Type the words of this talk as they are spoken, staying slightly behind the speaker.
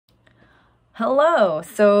Hello,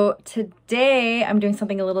 so today I'm doing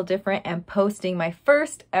something a little different and posting my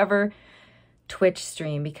first ever Twitch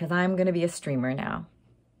stream because I'm gonna be a streamer now.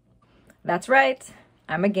 That's right,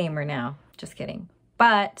 I'm a gamer now, just kidding.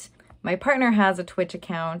 But my partner has a Twitch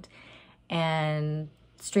account and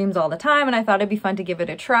streams all the time, and I thought it'd be fun to give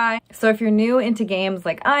it a try. So if you're new into games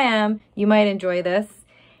like I am, you might enjoy this,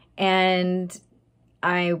 and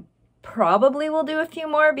I probably will do a few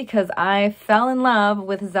more because I fell in love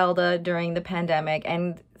with Zelda during the pandemic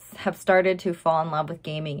and have started to fall in love with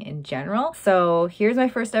gaming in general. So here's my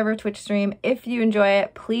first ever Twitch stream. If you enjoy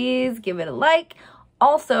it, please give it a like.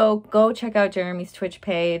 Also, go check out Jeremy's Twitch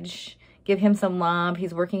page. Give him some love.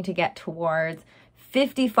 He's working to get towards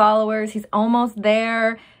 50 followers. He's almost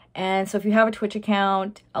there. And so if you have a Twitch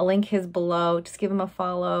account, I'll link his below. Just give him a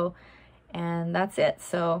follow. And that's it.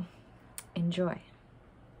 So enjoy.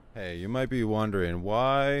 Hey, you might be wondering,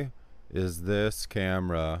 why is this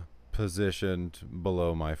camera positioned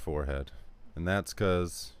below my forehead? And that's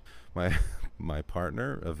because my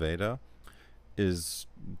partner, Evada, is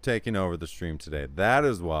taking over the stream today. That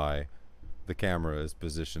is why the camera is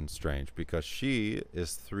positioned strange, because she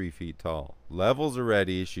is 3 feet tall. Levels are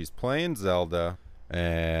ready. She's playing Zelda,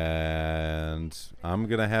 and I'm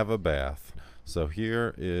going to have a bath. So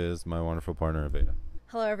here is my wonderful partner, Evada.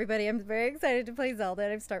 Hello everybody, I'm very excited to play Zelda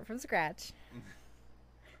and I start from scratch.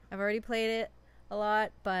 I've already played it a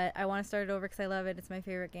lot, but I want to start it over because I love it. It's my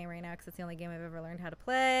favorite game right now because it's the only game I've ever learned how to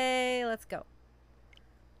play. Let's go.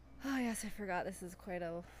 Oh yes, I forgot this is quite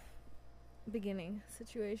a beginning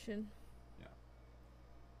situation. Yeah.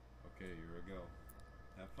 Okay, here we go.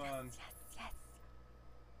 Have fun. Yes, yes.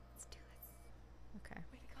 Let's do this. Okay.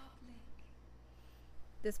 Way to go, Link.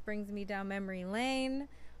 This brings me down memory lane.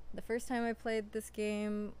 The first time I played this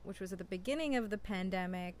game, which was at the beginning of the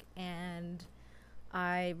pandemic, and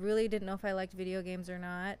I really didn't know if I liked video games or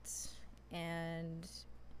not. And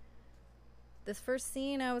this first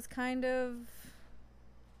scene, I was kind of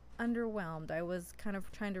underwhelmed. I was kind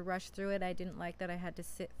of trying to rush through it. I didn't like that I had to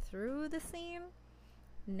sit through the scene.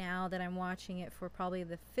 Now that I'm watching it for probably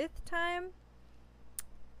the 5th time,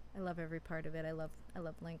 I love every part of it. I love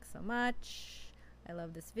Link so much. I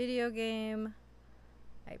love this video game.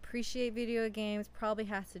 I appreciate video games. Probably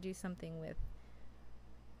has to do something with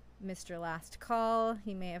Mr. LastCall.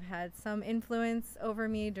 He may have had some influence over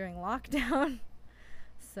me during lockdown.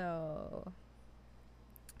 So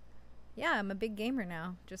yeah, I'm a big gamer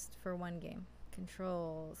now, just for one game.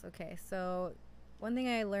 Controls. Okay, so one thing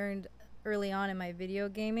I learned early on in my video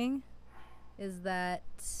gaming is that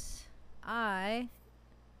I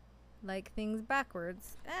like things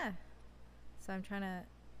backwards. So I'm trying to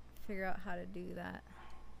figure out how to do that.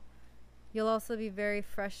 You'll also be very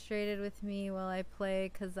frustrated with me while I play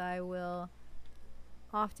because I will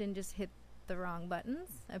often just hit the wrong buttons.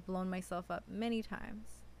 I've blown myself up many times.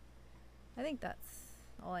 I think that's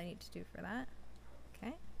all I need to do for that.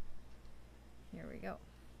 Okay. Here we go.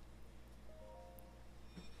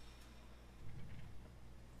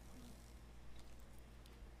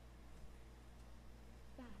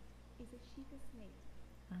 That is a Sheikah snake.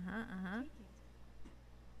 Uh-huh. Take it.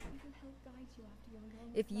 It will help guide you after your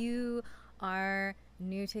long If you are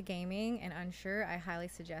new to gaming and unsure, I highly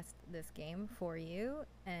suggest this game for you,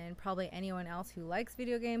 and probably anyone else who likes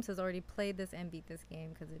video games has already played this and beat this game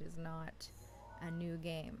because it is not a new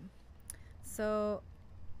game. So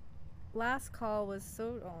LastCall was so, I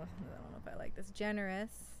don't know if I like this, generous,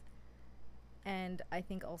 and I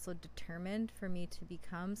think also determined for me to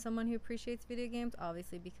become someone who appreciates video games,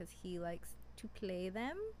 obviously because he likes to play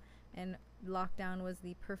them, and lockdown was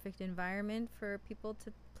the perfect environment for people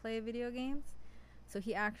to play video games. So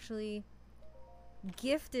he actually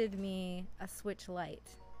gifted me a Switch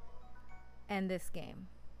Lite and this game.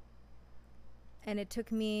 And it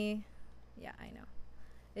took me, yeah, I know.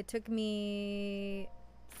 It took me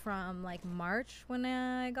from like March when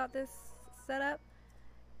I got this set up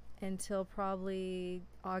until probably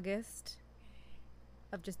August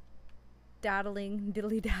of just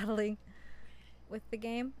diddly-daddling with the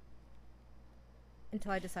game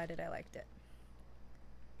until I decided I liked it.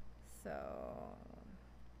 So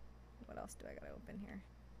what else do I gotta open here?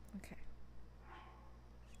 Okay.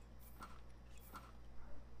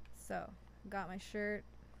 So got my shirt,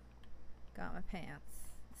 got my pants,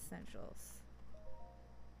 essentials.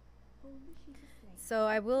 So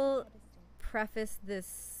I will preface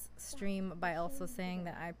this stream by also saying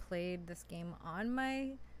that I played this game on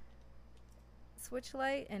my Switch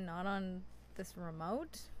Lite and not on this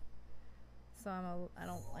remote. So I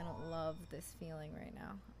don't love this feeling right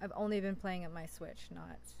now. I've only been playing at my Switch,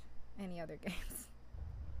 not any other games.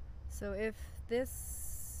 So if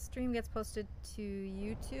this stream gets posted to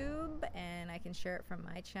YouTube and I can share it from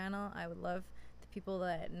my channel, I would love the people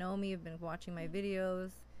that know me, have been watching my videos,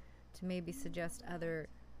 to maybe suggest other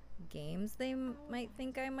games they might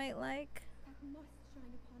think I might like.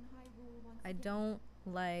 I don't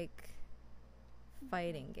like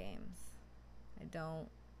fighting games. I don't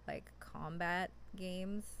like combat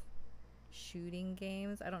games, shooting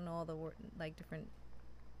games. I don't know all the like different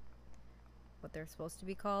what they're supposed to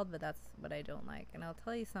be called, but that's what I don't like. And I'll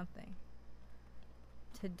tell you something.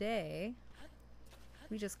 Today,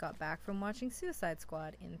 we just got back from watching Suicide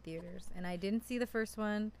Squad in theaters, and I didn't see the first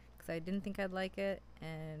one because I didn't think I'd like it.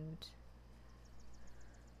 And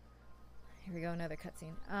here we go, another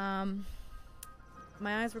cutscene.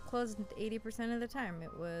 My eyes were closed 80% of the time.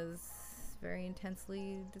 It was very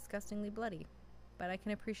intensely, disgustingly bloody. But I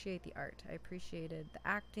can appreciate the art. I appreciated the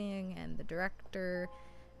acting and the director,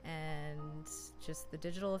 and just the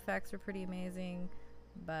digital effects were pretty amazing.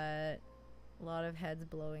 But a lot of heads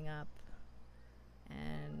blowing up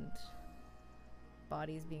and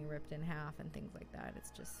bodies being ripped in half and things like that. It's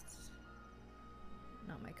just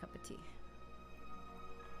not my cup of tea.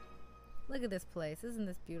 Look at this place. Isn't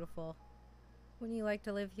this beautiful? Wouldn't you like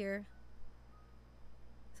to live here?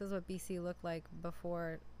 This is what BC looked like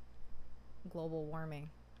before global warming.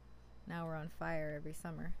 Now we're on fire every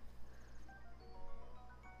summer.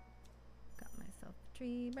 Got myself a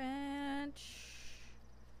tree branch.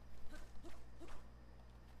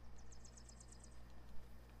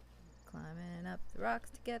 Climbing up the rocks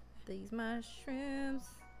to get these mushrooms.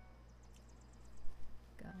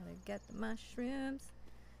 Gotta get the mushrooms.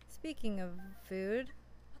 Speaking of food,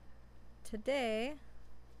 today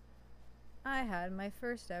I had my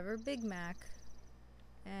first ever Big Mac,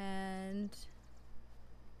 and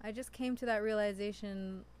I just came to that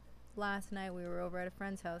realization last night. We were over at a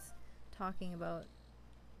friend's house talking about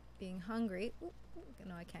being hungry. Ooh,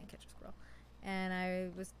 no, I can't catch a squirrel. And I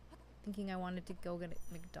was thinking I wanted to go get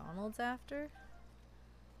McDonald's after.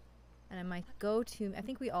 And my go-to, I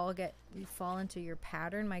think we fall into your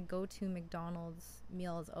pattern. My go-to McDonald's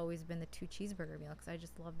meal has always been the 2 cheeseburger meal because I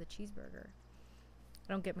just love the cheeseburger. I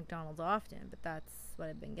don't get McDonald's often, but that's what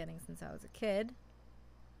I've been getting since I was a kid.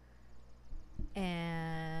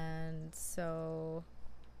 And so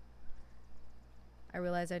I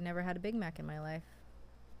realized I'd never had a Big Mac in my life.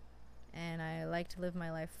 And I like to live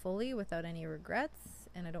my life fully without any regrets.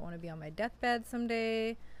 And I don't want to be on my deathbed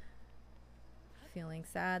someday feeling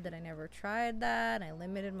sad that I never tried that. I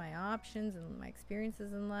limited my options and my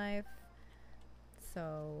experiences in life.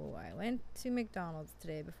 So I went to McDonald's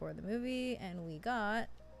today before the movie and we got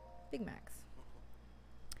Big Macs.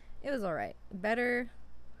 It was alright. Better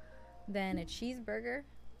than a cheeseburger.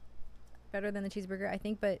 Better than the cheeseburger, I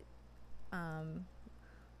think, but Mr.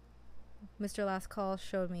 LastCall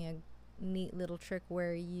showed me a neat little trick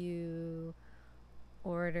where you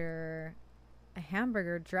order a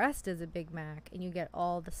hamburger dressed as a Big Mac and you get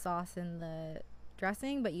all the sauce in the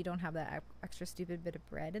dressing, but you don't have that extra stupid bit of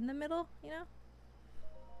bread in the middle, you know?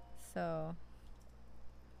 So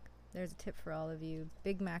there's a tip for all of you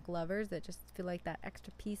Big Mac lovers that just feel like that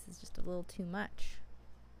extra piece is just a little too much.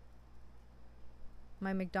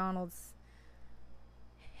 My McDonald's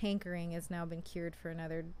hankering has now been cured for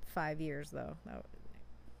another 5 years, though. Not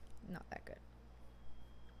that good.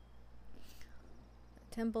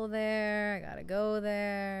 Temple there. I gotta go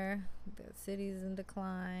there. The city's in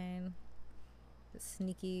decline. The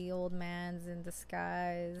sneaky old man's in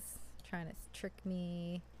disguise trying to trick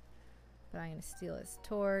me, but I'm gonna steal his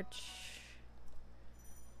torch.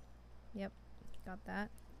 Yep, got that.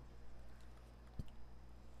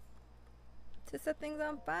 To set things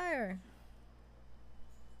on fire.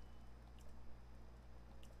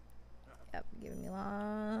 Yep, giving me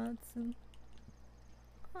lots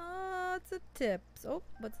of tips. Oh,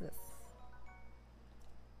 what's this?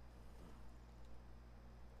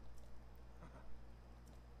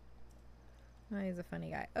 Oh, he's a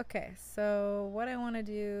funny guy. Okay, so what I want to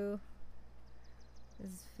do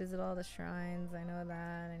is visit all the shrines. I know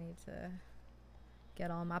that. I need to get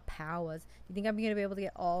all my powers. Do you think I'm going to be able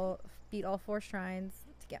to beat all 4 shrines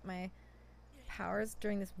to get my powers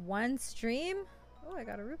during this one stream? Oh, I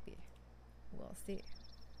got a rupee. We'll see.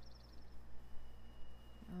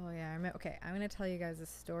 Oh yeah, okay, I'm gonna tell you guys a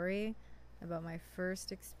story about my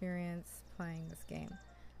first experience playing this game.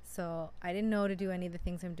 So I didn't know to do any of the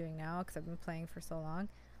things I'm doing now because I've been playing for so long,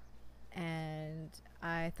 and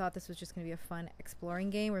I thought this was just gonna be a fun exploring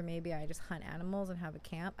game where maybe I just hunt animals and have a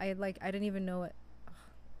camp. I didn't even know it. Ugh.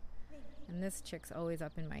 And this chick's always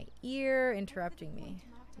up in my ear interrupting me.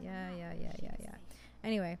 Yeah.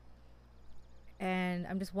 Anyway, And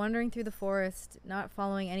I'm just wandering through the forest, not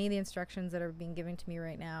following any of the instructions that are being given to me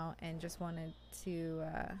right now, and just wanted to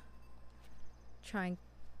try and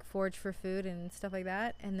forage for food and stuff like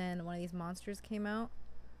that. And then one of these monsters came out.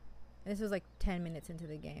 And this was like 10 minutes into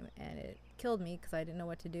the game, and it killed me because I didn't know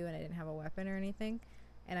what to do and I didn't have a weapon or anything.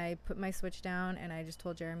 And I put my Switch down and I just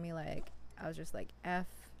told Jeremy, like, I was just like, F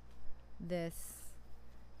this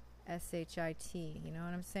SHIT, you know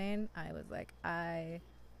what I'm saying? I was like, I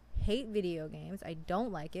hate video games. I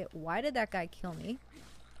don't like it. Why did that guy kill me?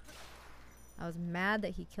 I was mad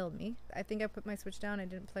that he killed me. I think I put my Switch down. I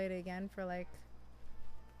didn't play it again for like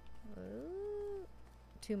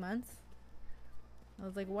 2 months. I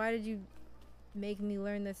was like, why did you make me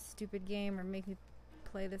learn this stupid game or make me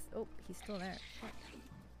play this? Oh, he's still there.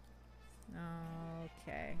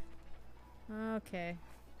 Okay. Okay.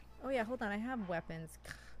 Oh yeah, hold on. I have weapons.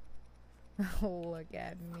 Oh, look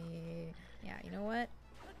at me. Yeah, you know what?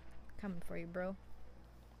 Coming for you, bro.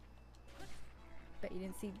 Bet you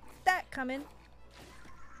didn't see that coming.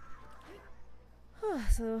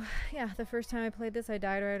 So, yeah, the first time I played this, I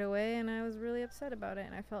died right away, and I was really upset about it,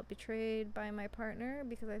 and I felt betrayed by my partner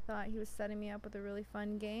because I thought he was setting me up with a really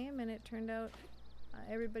fun game, and it turned out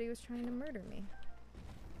everybody was trying to murder me.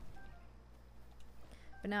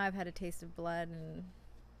 But now I've had a taste of blood, and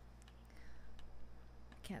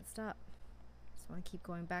I can't stop. I just want to keep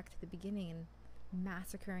going back to the beginning and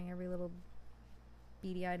massacring every little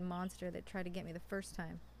beady-eyed monster that tried to get me the first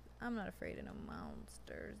time. I'm not afraid of no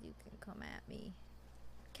monsters. You can come at me.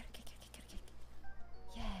 Get it.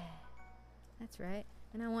 Yeah. That's right.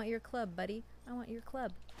 And I want your club, buddy. I want your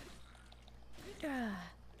club.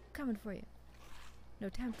 Coming for you. No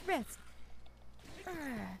time for rest.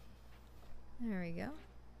 There we go.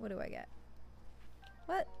 What do I get?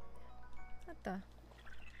 What? What the?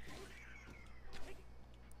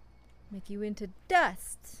 Make you into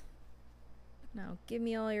dust. Now give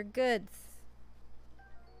me all your goods.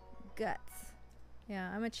 Guts.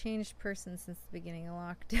 Yeah, I'm a changed person since the beginning of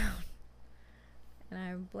lockdown. And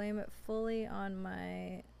I blame it fully on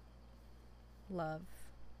my love.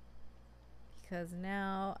 Because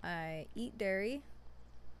now I eat dairy,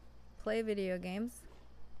 play video games,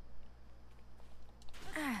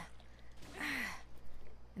 and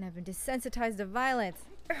I've been desensitized to violence.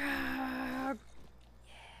 Yeah.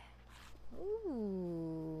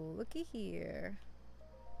 Ooh, looky here.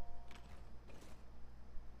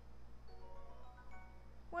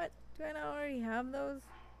 What? Do I not already have those?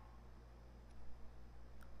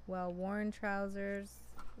 Well, worn trousers.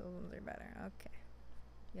 Those ones are better. Okay.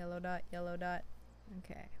 Yellow dot, yellow dot.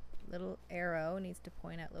 Okay. Little arrow needs to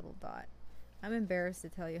point at little dot. I'm embarrassed to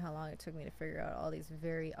tell you how long it took me to figure out all these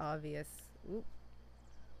very obvious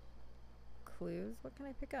clues. What can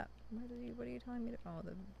I pick up? What are you telling me to? Oh,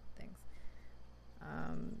 the things.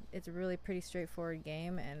 It's a really pretty straightforward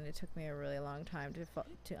game, and it took me a really long time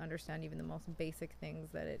to understand even the most basic things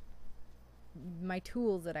that my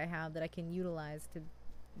tools that I have that I can utilize to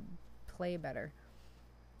play better.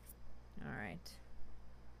 Alright.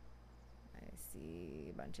 I see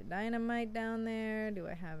a bunch of dynamite down there. Do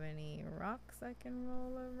I have any rocks I can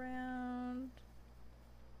roll around?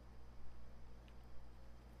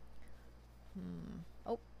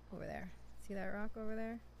 Oh, over there. See that rock over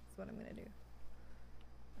there? That's what I'm gonna do.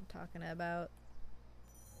 I'm talking about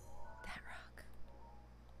that rock.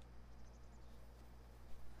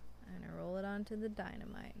 I'm gonna roll it onto the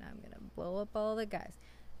dynamite, and I'm gonna blow up all the guys.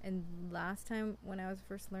 And last time when I was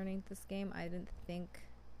first learning this game, I didn't think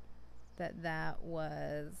that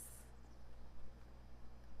was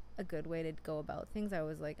a good way to go about things. I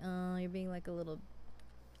was like, oh, you're being like a little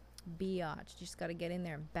biatch. You just gotta get in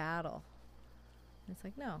there and battle. And it's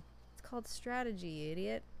like, no, it's called strategy,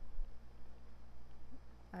 idiot.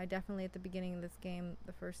 I definitely, at the beginning of this game,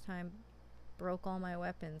 the first time, broke all my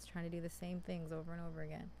weapons trying to do the same things over and over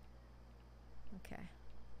again. Okay.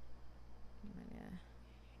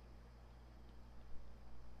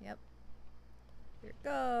 Yep. Here it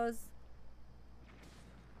goes.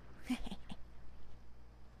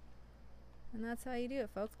 And that's how you do it,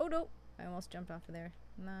 folks. Oh, no! I almost jumped off of there.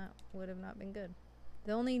 And that would have not been good.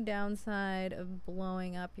 The only downside of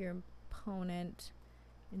blowing up your opponent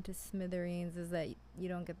into smithereens is that you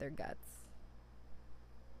don't get their guts.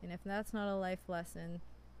 And if that's not a life lesson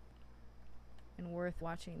and worth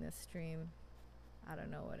watching this stream, I don't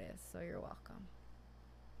know what is. So you're welcome.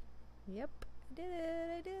 Yep, I did it,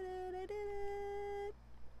 I did it, I did it.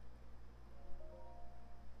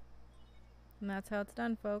 And that's how it's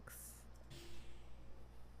done, folks.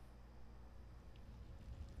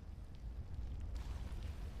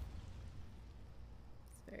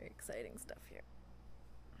 It's very exciting stuff here.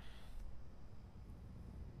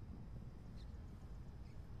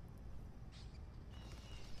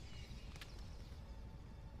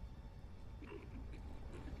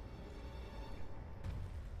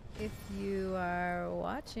 If you are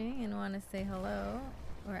watching and want to say hello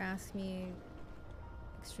or ask me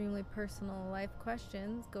extremely personal life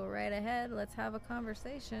questions, go right ahead. Let's have a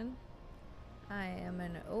conversation. I am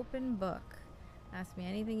an open book. Ask me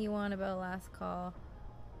anything you want about LastCall.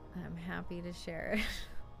 I'm happy to share it.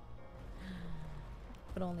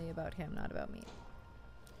 But only about him, not about me.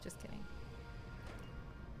 Just kidding.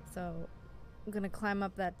 So, I'm gonna climb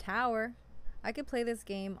up that tower. I could play this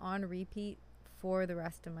game on repeat for the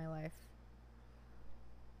rest of my life.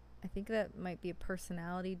 I think that might be a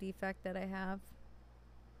personality defect that I have,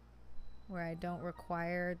 where I don't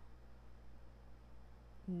require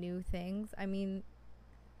new things. I mean,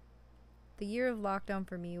 the year of lockdown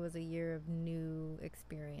for me was a year of new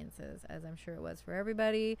experiences, as I'm sure it was for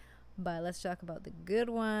everybody, but let's talk about the good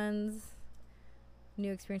ones.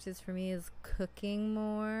 New experiences for me is cooking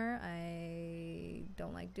more. I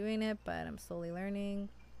don't like doing it, but I'm slowly learning.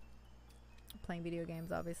 Playing video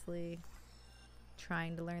games, obviously.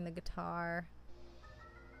 Trying to learn the guitar.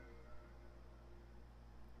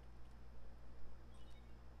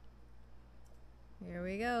 Here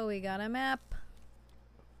we go, we got a map.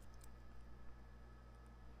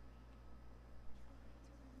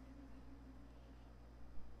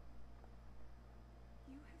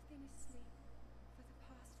 You have been asleep for the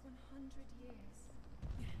past 100 years.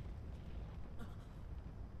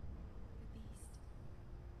 The beast.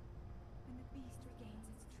 When the beast regains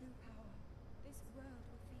its true power, this world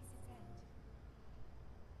will face its end.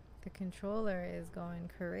 The controller is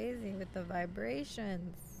going crazy with the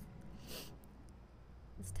vibrations.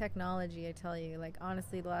 It's technology, I tell you. Like,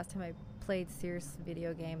 honestly, the last time I played serious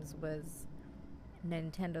video games was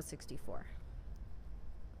Nintendo 64.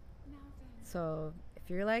 Now then, So,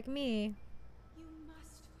 if you're like me, you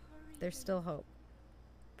must hurry. there's still hope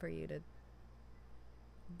for you to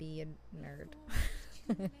be a nerd Before it's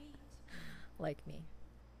too late. like me.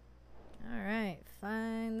 Alright,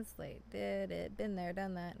 find the slate. Did it. Been there,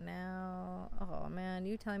 done that now. Oh man,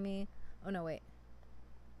 you telling me. Oh no, wait.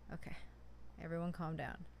 Okay. Everyone calm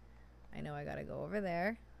down. I know I gotta go over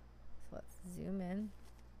there. So let's zoom in.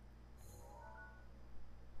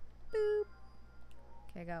 Boop.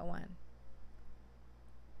 Okay, I got one.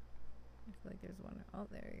 I feel like there's one. Oh,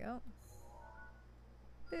 there we go.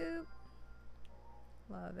 Boop.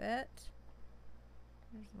 Love it.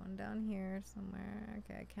 There's one down here somewhere.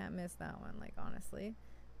 Okay, I can't miss that one, like, honestly.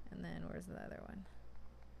 And then where's the other one?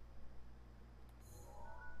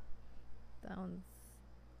 That one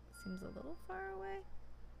seems a little far away.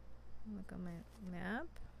 Look on my map.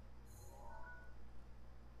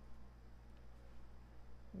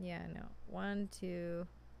 Yeah, no. 1, 2.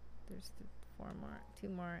 There's 4 more. 2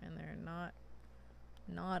 more, and they're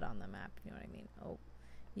not on the map. You know what I mean? Oh,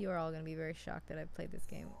 you are all gonna be very shocked that I've played this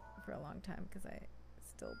game for a long time, because I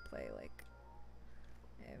still play like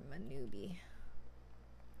I'm a newbie.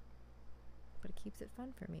 But it keeps it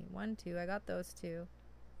fun for me. 1, 2. I got those 2.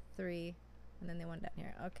 3. And then the one down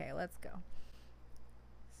here. Okay, let's go.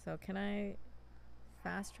 So can I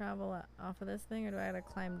fast travel off of this thing, or do I gotta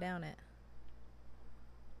climb down it?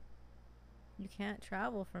 You can't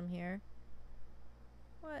travel from here.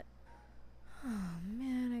 What? Oh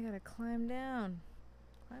man, I gotta climb down.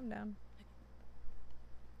 Climb down.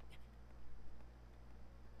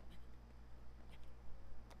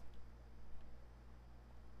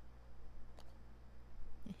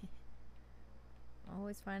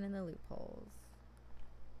 Always finding the loopholes.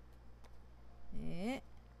 Eh.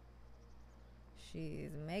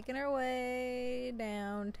 She's making her way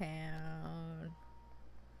downtown.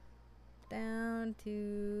 Down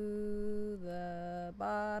to the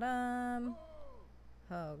bottom.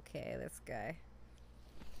 Okay, this guy.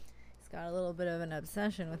 He's got a little bit of an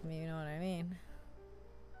obsession with me, you know what I mean?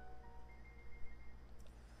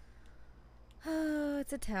 Oh,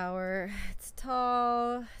 it's a tower. It's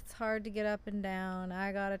tall. It's hard to get up and down.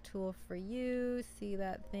 I got a tool for you. See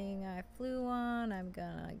that thing I flew on? I'm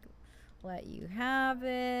gonna let you have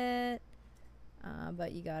it.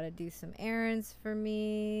 But you gotta do some errands for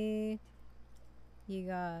me. You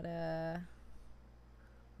gotta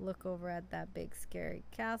look over at that big scary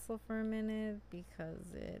castle for a minute,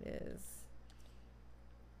 because it is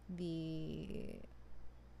the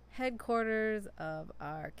headquarters of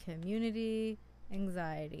our community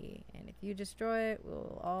anxiety, and if you destroy it,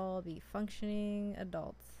 we'll all be functioning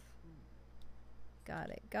adults. Got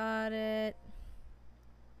it, got it.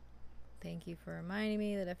 Thank you for reminding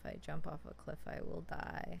me that if I jump off a cliff I will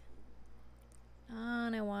die.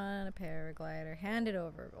 And I want a paraglider. Hand it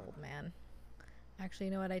over, old man. Actually,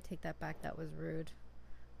 you know what? I take that back. That was rude.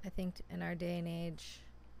 I think in our day and age,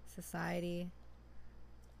 society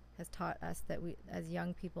has taught us that we, as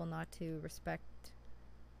young people, not to respect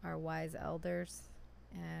our wise elders,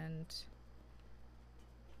 and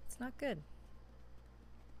it's not good.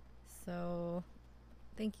 So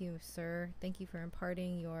thank you, sir. Thank you for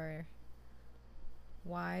imparting your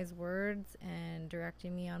wise words and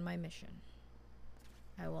directing me on my mission.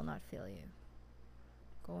 I will not fail you.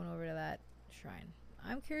 Going over to that shrine.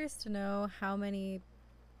 I'm curious to know how many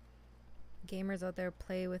gamers out there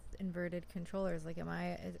play with inverted controllers. Like, am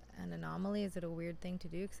I an anomaly? Is it a weird thing to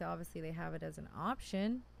do? Because obviously they have it as an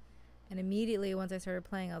option. And immediately once I started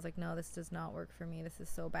playing, I was like, no, this does not work for me. This is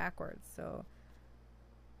so backwards. So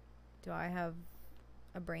do I have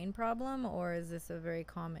a brain problem, or is this a very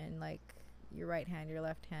common, like, you're right-handed, you're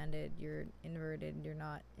left-handed, you're inverted, you're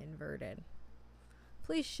not inverted?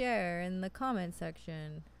 Please share in the comment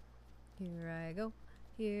section. Here I go.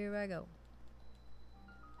 Here I go.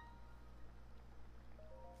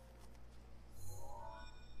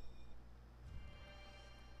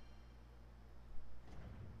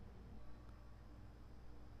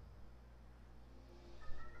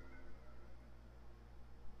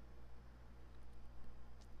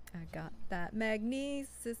 I got that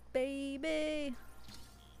magnesis, baby.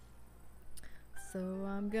 So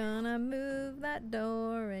I'm gonna move that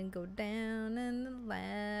door and go down in the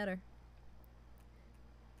ladder.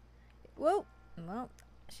 Whoa! Well,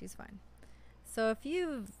 she's fine. So if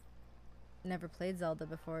you've never played Zelda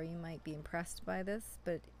before, you might be impressed by this,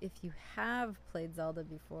 but if you have played Zelda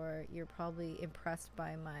before, you're probably impressed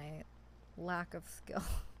by my lack of skill.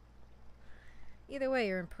 Either way,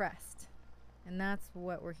 you're impressed. And that's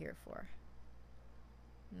what we're here for.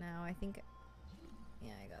 Now, I think,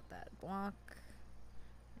 yeah, I got that block.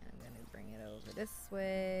 And I'm gonna bring it over this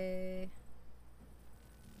way.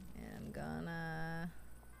 And I'm gonna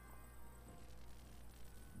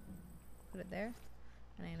put it there.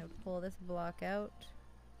 And I'm gonna pull this block out.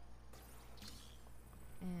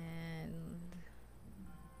 And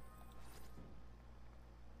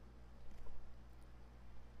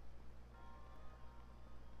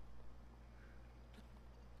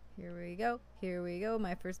here we go. Here we go.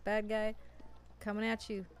 My first bad guy coming at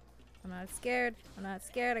you. I'm not scared. I'm not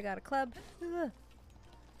scared. I got a club. Ugh.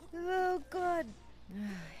 Oh, God.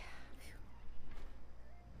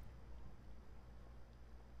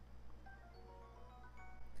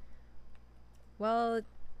 Well,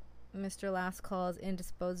 Mr. LastCall is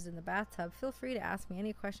indisposed in the bathtub. Feel free to ask me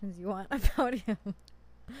any questions you want about him.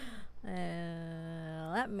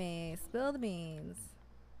 Let me spill the beans.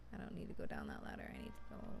 I don't need to go down that ladder. I need to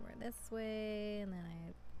go over this way, and then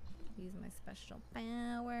I use my special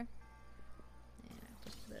power. And I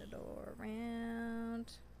push the door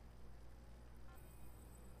around.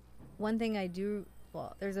 One thing I do,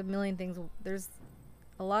 well, there's a million things. There's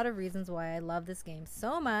a lot of reasons why I love this game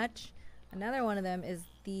so much. Another one of them is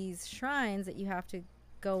these shrines that you have to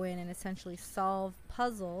go in and essentially solve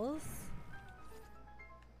puzzles.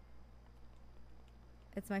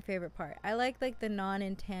 It's my favorite part. I like the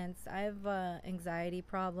non-intense. I have a anxiety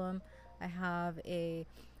problem. I have a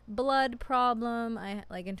blood problem. I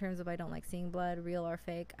like, in terms of, I don't like seeing blood, real or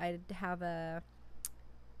fake. I have a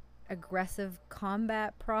aggressive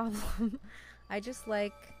combat problem. I just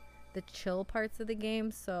like the chill parts of the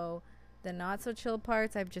game. So the not so chill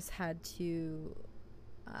parts I've just had to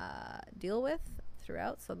deal with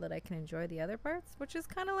throughout so that I can enjoy the other parts, which is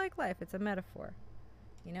kind of like life. It's a metaphor,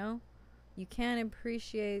 you know? You can't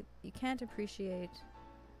appreciate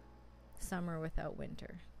summer without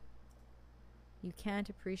winter. You can't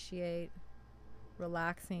appreciate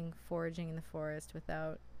relaxing, foraging in the forest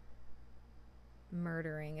without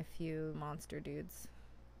murdering a few monster dudes.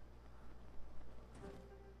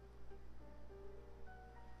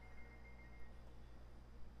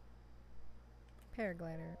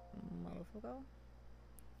 Paraglider, motherfucker.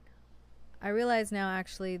 I realize now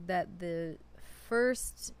actually that the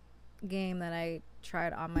first game that I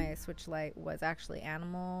tried on my Switch Lite was actually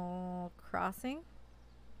Animal Crossing,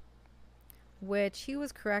 which he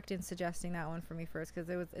was correct in suggesting that one for me first, because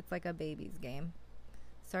it's like a baby's game.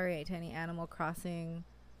 Sorry to any Animal Crossing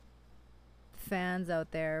fans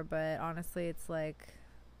out there, but honestly, it's like,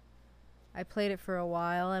 I played it for a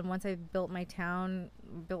while, and once I built my town,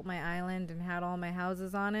 built my island, and had all my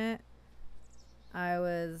houses on it, I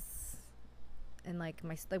was in like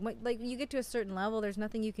you get to a certain level, there's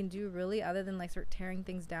nothing you can do really other than like start tearing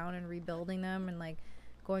things down and rebuilding them, and like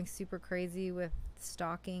going super crazy with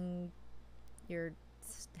stocking your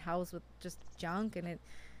house with just junk, and it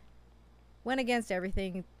went against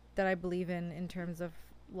everything that I believe in terms of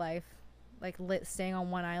life, like staying on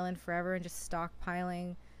one island forever and just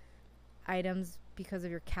stockpiling items because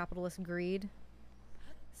of your capitalist greed.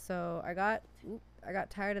 So I got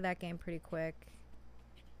tired of that game pretty quick,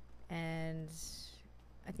 and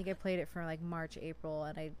I think think I played it for like March, April,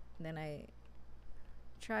 and then I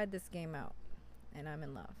tried this game out, and I'm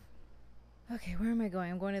in love. Okay, where am I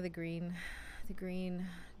going? I'm going to the green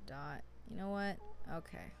dot. You know what?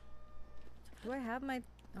 Okay. Do I have my...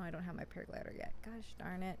 Oh, I don't have my paraglider yet. Gosh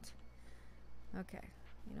darn it. Okay.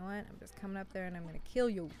 You know what? I'm just coming up there and I'm going to kill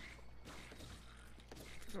you.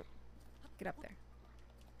 Get up there.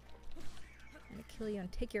 I'm going to kill you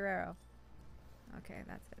and take your arrow. Okay,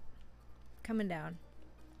 that's it. Coming down.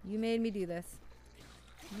 You made me do this.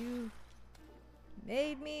 You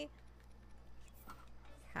made me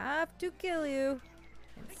have to kill you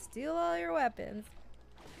and steal all your weapons.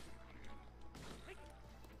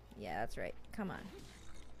 Yeah, that's right. Come on.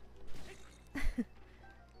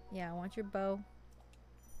 Yeah, I want your bow.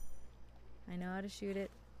 I know how to shoot it,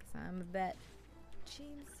 because I'm a vet.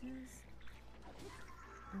 Jesus.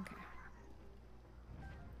 Okay.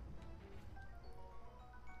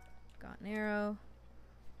 Got an arrow.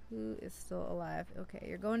 Who is still alive? Okay,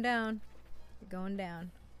 you're going down. You're going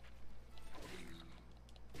down.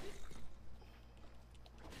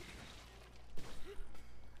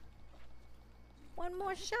 One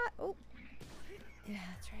more shot. Oh. Yeah,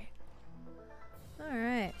 that's right. All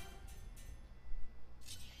right.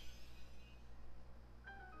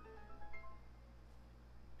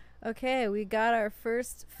 Okay, we got our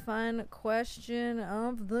first fun question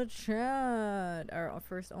of the chat. Our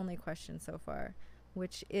first only question so far,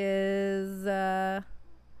 which is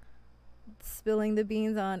spilling the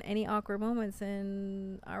beans on any awkward moments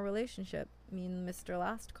in our relationship. I mean, Mr.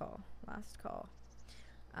 Last Call. Last call.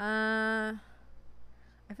 I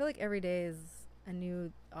feel like every day is a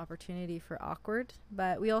new opportunity for awkward,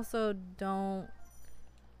 but we also don't...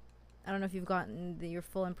 I don't know if you've gotten your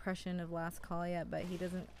full impression of Last Call yet, but he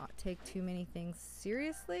doesn't take too many things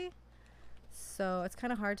seriously. So it's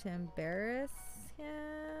kind of hard to embarrass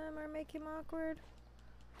him or make him awkward.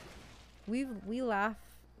 We laugh.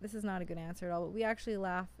 This is not a good answer at all, but we actually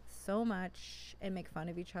laugh so much and make fun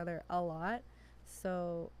of each other a lot.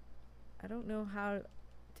 So I don't know how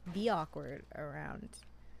to be awkward around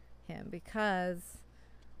him, because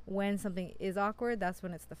when something is awkward, that's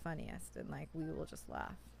when it's the funniest, and like we will just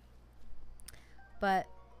laugh. But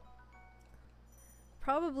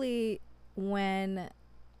probably when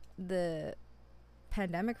the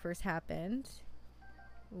pandemic first happened,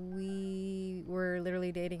 we were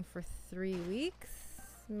literally dating for 3 weeks,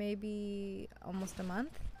 maybe almost a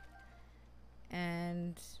month.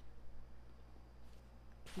 And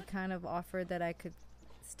he kind of offered that I could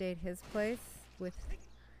stay at his place with,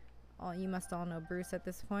 you must all know Bruce at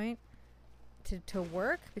this point, to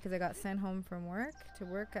work, because I got sent home from work to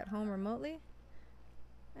work at home remotely.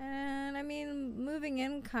 And I mean, moving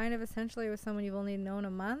in kind of essentially with someone you've only known a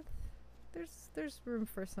month, there's room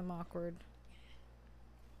for some awkward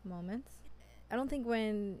moments. I don't think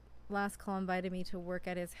when Last Call invited me to work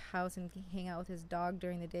at his house and hang out with his dog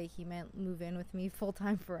during the day, he meant move in with me full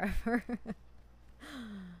time forever.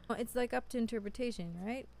 It's like up to interpretation,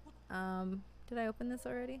 right? Did I open this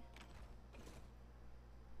already?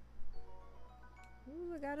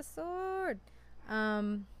 Ooh, I got a sword.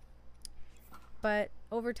 But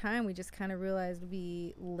over time, we just kind of realized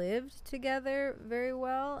we lived together very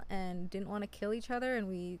well and didn't want to kill each other. And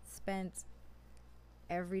we spent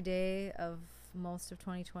every day of most of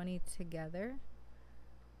 2020 together.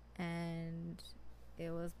 And it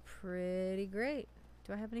was pretty great.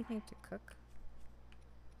 Do I have anything to cook?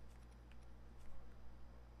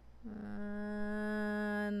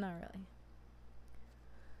 Not really.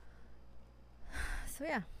 So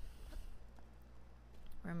yeah.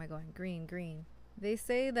 Where am I going? Green, green. They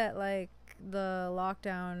say that like the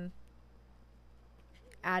lockdown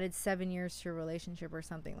added 7 years to your relationship or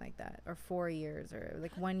something like that, or 4 years, or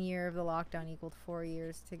like 1 year of the lockdown equaled 4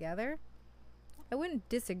 years together. I wouldn't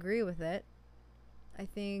disagree with it. I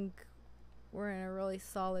think we're in a really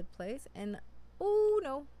solid place. And oh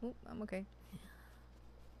no, I'm okay.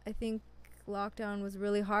 I think lockdown was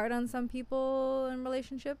really hard on some people in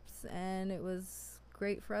relationships, and it was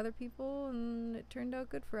great for other people, and it turned out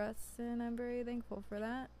good for us, and I'm very thankful for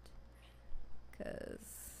that,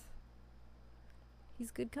 because he's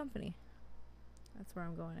good company. That's where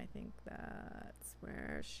I'm going. I think that's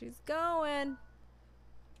where she's going.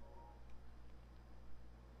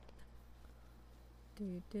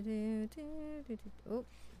 Oh,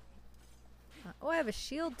 oh, I have a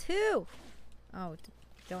shield too. Oh,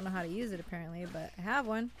 don't know how to use it apparently, but I have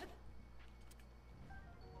one.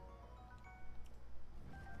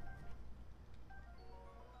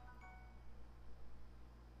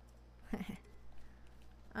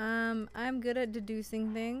 I'm good at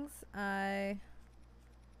deducing things. I'm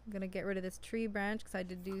gonna get rid of this tree branch because I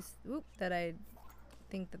deduced that I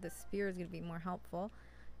think that the spear is going to be more helpful.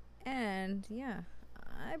 And yeah,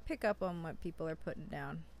 I pick up on what people are putting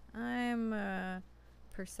down. I'm a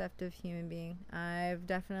perceptive human being. I've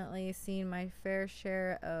definitely seen my fair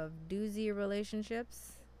share of doozy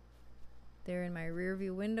relationships. They're in my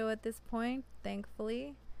rearview window at this point,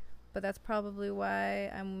 thankfully. But that's probably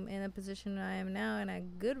why I'm in a position I am now in a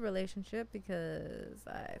good relationship, because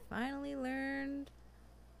I finally learned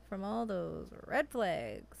from all those red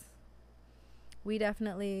flags. We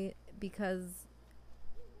definitely, because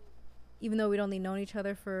even though we'd only known each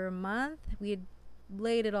other for a month, we had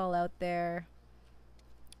laid it all out there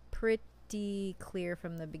pretty clear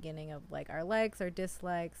from the beginning of like our likes, our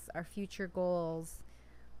dislikes, our future goals.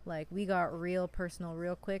 Like, we got real personal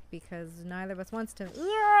real quick because neither of us wants to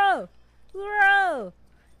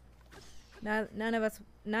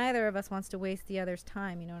neither of us wants to waste the other's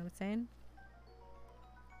time, you know what I'm saying?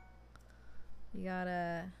 You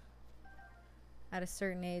gotta, at a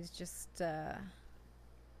certain age, just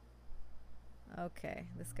okay,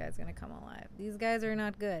 this guy's gonna come alive. These guys are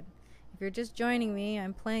not good. If you're just joining me,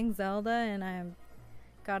 I'm playing Zelda and I'm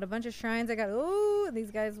got a bunch of shrines. These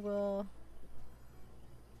guys will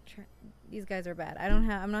these guys are bad.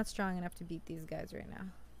 I'm not strong enough to beat these guys right now.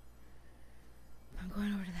 I'm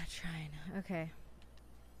going over to that shrine. Okay.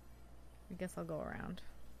 I guess I'll go around.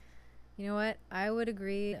 You know what? I would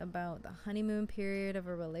agree about the honeymoon period of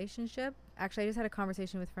a relationship. Actually, I just had a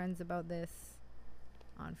conversation with friends about this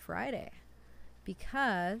on Friday.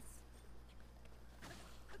 Because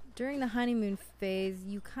during the honeymoon phase,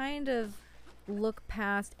 you kind of look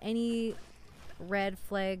past any red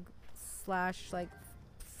flag / like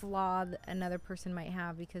flaw that another person might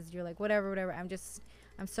have, because you're like, whatever,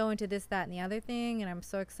 I'm so into this, that, and the other thing, and I'm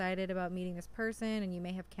so excited about meeting this person, and you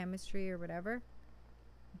may have chemistry or whatever.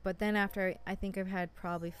 But then after, I think I've had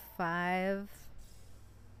probably 5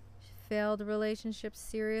 failed relationships,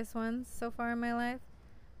 serious ones so far in my life.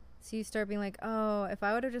 So you start being like, oh, if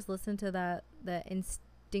I would have just listened to that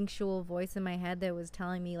instinctual voice in my head that was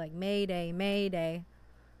telling me like, Mayday, Mayday,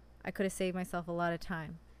 I could have saved myself a lot of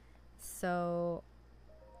time. So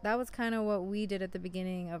that was kind of what we did at the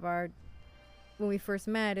beginning of when we first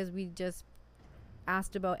met, is we just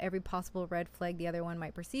asked about every possible red flag the other one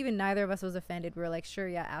might perceive, and neither of us was offended. We were like, sure,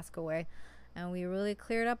 yeah, ask away. And we really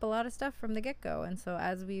cleared up a lot of stuff from the get-go. And so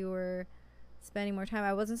as we were spending more time,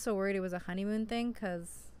 I wasn't so worried it was a honeymoon thing,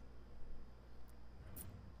 because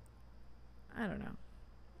I don't know.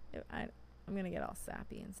 I'm going to get all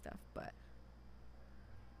sappy and stuff, but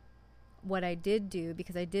what I did do,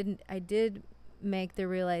 because I did make the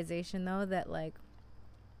realization though that like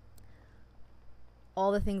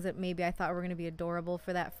all the things that maybe I thought were going to be adorable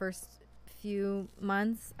for that first few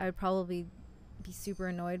months, I would probably be super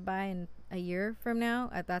annoyed by in a year from now.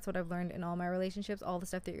 That's what I've learned in all my relationships. All the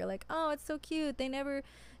stuff that you're like, oh, it's so cute, they never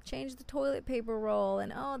change the toilet paper roll,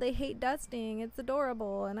 and oh, they hate dusting, it's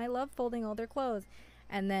adorable, and I love folding all their clothes.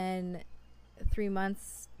 And then 3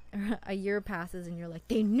 months or a year passes and you're like,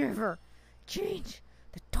 they never change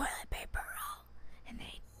the toilet paper roll, and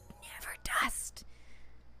they never dust,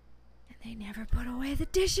 and they never put away the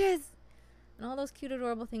dishes, and all those cute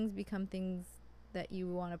adorable things become things that you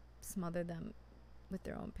want to smother them with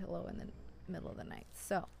their own pillow in the middle of the night.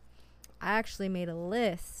 So I actually made a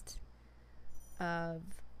list of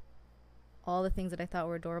all the things that I thought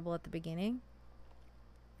were adorable at the beginning.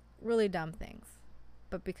 Really dumb things,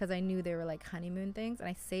 but because I knew they were like honeymoon things, and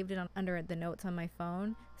I saved it under the notes on my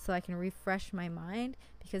phone so I can refresh my mind,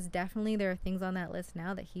 because definitely there are things on that list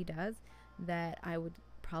now that he does that I would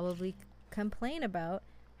probably complain about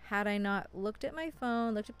had I not looked at my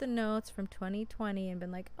phone, looked at the notes from 2020 and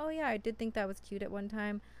been like, oh yeah, I did think that was cute at one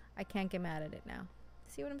time. I can't get mad at it now.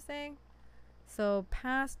 See what I'm saying? So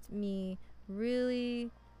past me really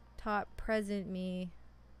taught present me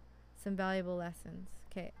some valuable lessons.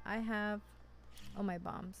 Okay, I have, oh, my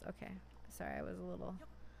bombs. Okay, sorry, I was a little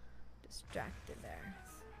distracted there.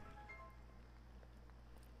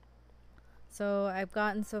 So I've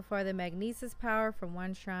gotten so far the magnesis power from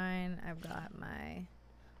one shrine. I've got my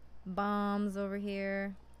bombs over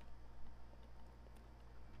here.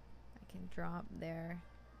 I can drop there.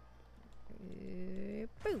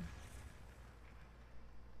 Boom.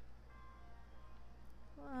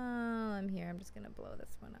 While I'm here, I'm just gonna blow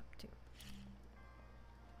this one up too.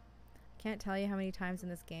 Can't tell you how many times in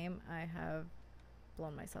this game I have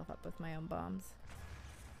blown myself up with my own bombs.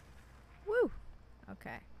 Woo!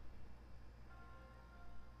 Okay.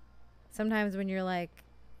 Sometimes when you're like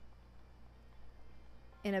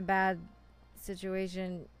in a bad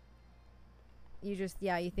situation, you just,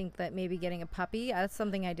 yeah, you think that maybe getting a puppy, that's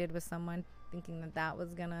something I did with someone, thinking that that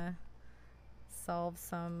was gonna solve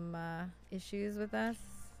some issues with us,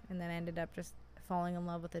 and then I ended up just falling in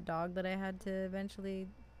love with a dog that I had to eventually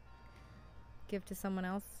give to someone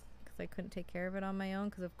else because I couldn't take care of it on my own,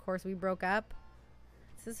 because of course we broke up.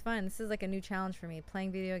 This is fun. This is like a new challenge for me,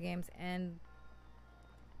 playing video games and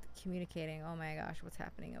communicating. Oh my gosh, what's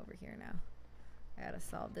happening over here now? I gotta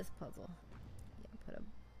solve this puzzle.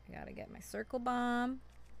 Yeah, I gotta get my circle bomb.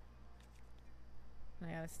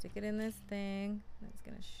 I gotta stick it in this thing. And it's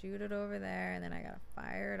gonna shoot it over there, and then I gotta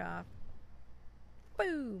fire it off.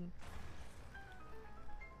 Boom!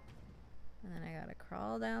 And then I gotta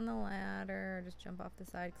crawl down the ladder, or just jump off the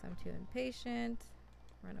side because I'm too impatient.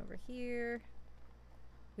 Run over here.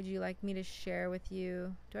 Would you like me to share with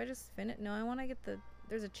you? Do I just spin it? No, I want to get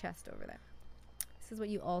there's a chest over there. This is what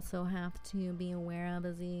you also have to be aware of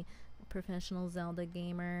as a professional Zelda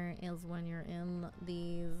gamer, is when you're in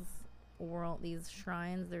these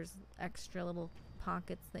shrines, there's extra little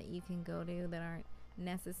pockets that you can go to that aren't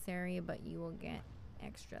necessary, but you will get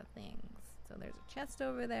extra things. So there's a chest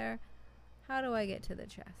over there. How do I get to the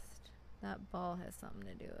chest? That ball has something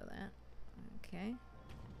to do with that. Okay.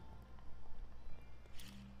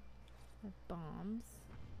 Bombs.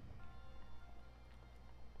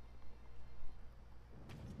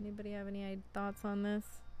 Does anybody have any thoughts on this?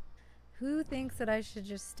 Who thinks that I should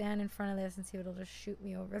just stand in front of this and see if it'll just shoot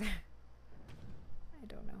me over there? I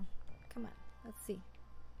don't know. Come on, let's see.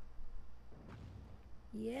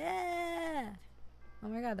 Yeah! Oh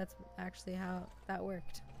my god, that's actually how that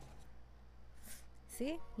worked.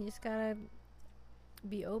 See? You just gotta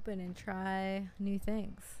be open and try new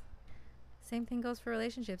things. Same thing goes for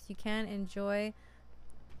relationships. You can't enjoy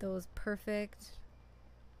those perfect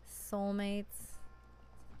soulmates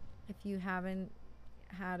if you haven't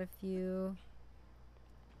had a few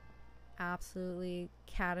absolutely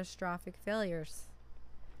catastrophic failures.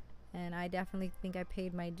 And I definitely think I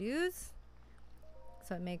paid my dues.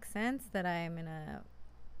 So it makes sense that I'm in a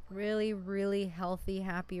really, really healthy,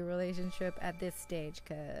 happy relationship at this stage,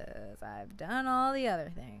 because I've done all the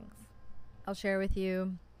other things. I'll share with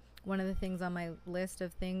you one of the things on my list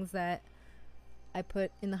of things that I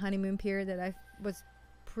put in the honeymoon period that I was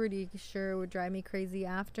pretty sure would drive me crazy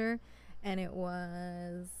after. And it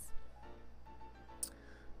was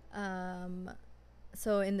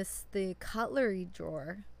so in the cutlery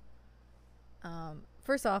drawer,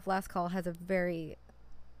 first off, LastCall has a very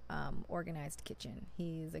organized kitchen.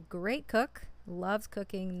 He's a great cook, loves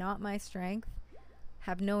cooking, not my strength,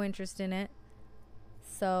 have no interest in it.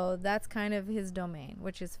 So that's kind of his domain,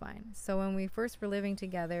 which is fine. So when we first were living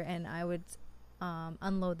together and I would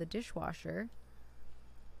unload the dishwasher,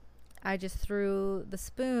 I just threw the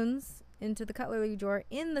spoons into the cutlery drawer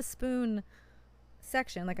in the spoon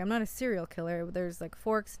section. Like, I'm not a serial killer. There's like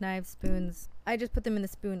forks, knives, spoons. I just put them in the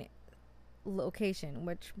spoon location,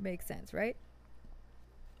 which makes sense, right?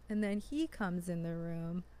 And then he comes in the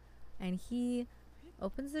room and he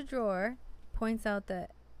opens the drawer, points out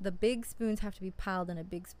that the big spoons have to be piled in a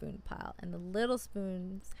big spoon pile, and the little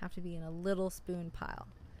spoons have to be in a little spoon pile.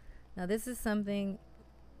 Now this is something...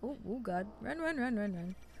 Oh God.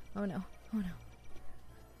 Run. Oh no.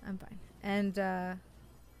 I'm fine. And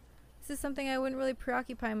this is something I wouldn't really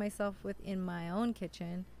preoccupy myself with in my own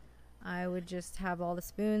kitchen. I would just have all the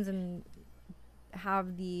spoons and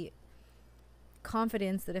have the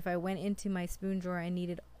confidence that if I went into my spoon drawer and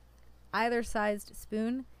needed either sized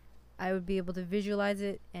spoon, I would be able to visualize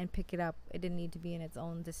it and pick it up. It didn't need to be in its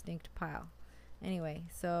own distinct pile. Anyway,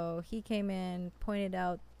 so he came in, pointed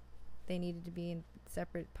out they needed to be in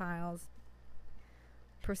separate piles,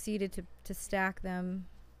 proceeded to stack them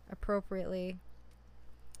appropriately,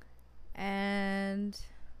 and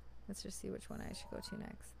let's just see which one I should go to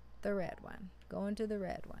next. The red one. Going to the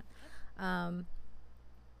red one.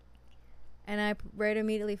 And I right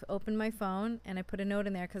immediately opened my phone and I put a note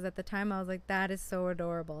in there, because at the time I was like, that is so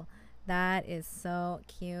adorable. That is so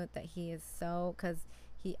cute that he is so, because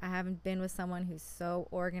I haven't been with someone who's so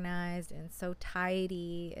organized and so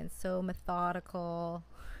tidy and so methodical.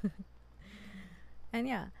 And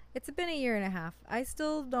yeah, it's been a year and a half. I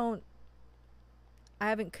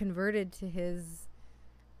haven't converted to his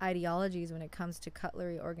ideologies when it comes to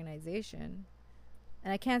cutlery organization.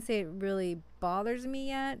 And I can't say it really bothers me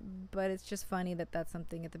yet, but it's just funny that that's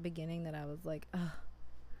something at the beginning that I was like, ugh,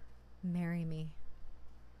 marry me.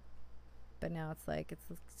 But now it's like, it's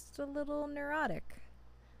just a little neurotic.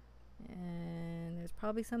 And there's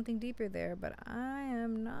probably something deeper there, but I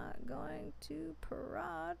am not going to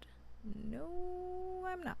parade. No,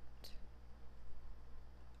 I'm not.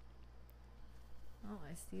 Oh,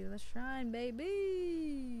 I see the shrine,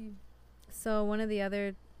 baby. So one of the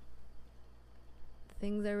other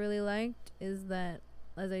things I really liked is that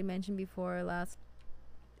as I mentioned before, last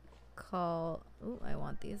call. Oh, I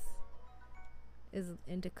want these. Is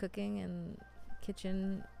into cooking and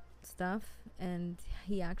kitchen stuff, and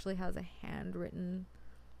he actually has a handwritten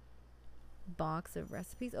box of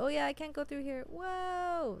recipes. Oh yeah, I can't go through here.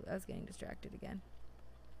 Whoa, I was getting distracted again.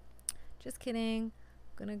 Just kidding.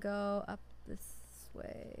 I'm gonna go up this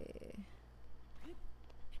way.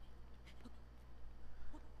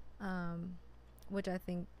 Which I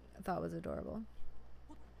thought was adorable.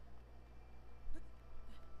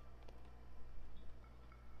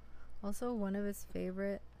 Also, one of his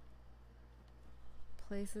favorite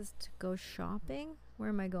places to go shopping. Where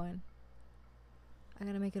am I going? I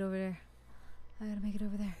gotta make it over there. I gotta make it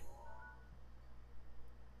over there.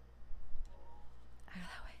 Out of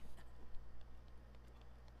that way.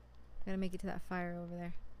 I gotta make it to that fire over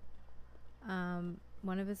there.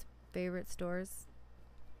 One of his favorite stores.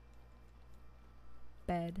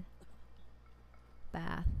 Bed,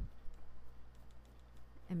 bath,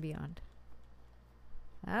 and beyond.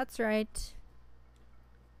 That's right.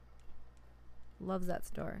 Loves that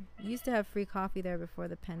store. Used to have free coffee there before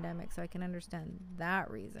the pandemic, so I can understand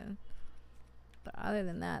that reason. But other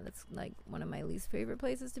than that, that's like one of my least favorite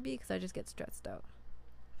places to be because I just get stressed out.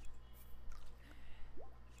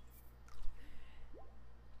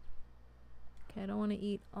 Okay, I don't want to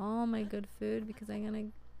eat all my good food because I'm gonna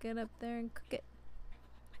get up there and cook it.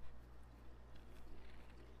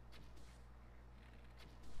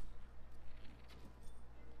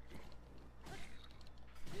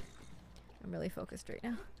 I'm really focused right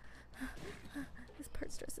now. This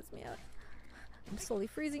part stresses me out. I'm slowly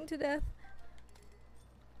freezing to death.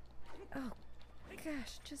 Oh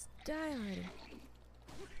gosh, just die already.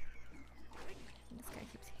 This guy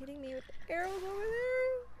keeps hitting me with arrows over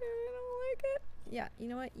there. I don't like it. Yeah, you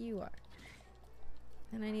know what? You are.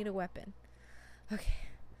 And I need a weapon. Okay.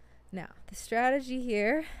 Now, the strategy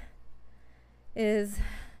here is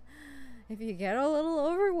if you get a little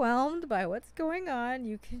overwhelmed by what's going on,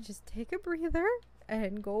 you can just take a breather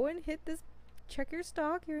and go and hit this, check your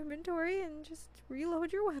stock, your inventory, and just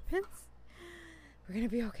reload your weapons. We're gonna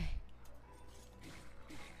be okay.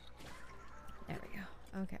 There we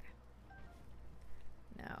go. Okay.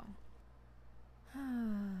 Now,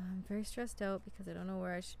 I'm very stressed out because I don't know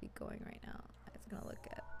where I should be going right now. I was gonna look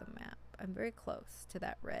at the map. I'm very close to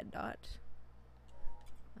that red dot.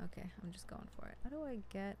 Okay, I'm just going for it. How do I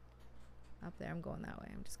get up there? I'm going that way.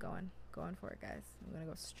 I'm just going for it, guys. I'm gonna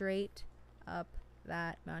go straight up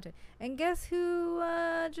that mountain. And guess who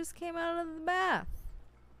just came out of the bath?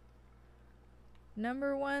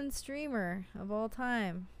 #1 streamer of all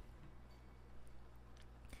time.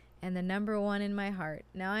 And the #1 in my heart.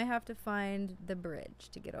 Now I have to find the bridge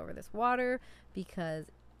to get over this water, because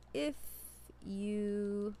if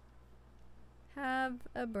you have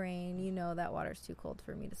a brain, you know that water's too cold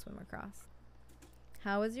for me to swim across.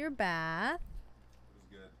 How was your bath? It was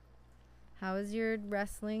good. How was your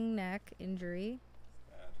wrestling neck injury?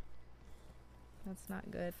 Bad. That's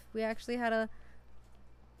not good. We actually had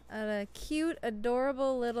a cute,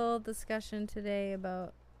 adorable little discussion today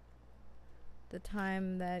about the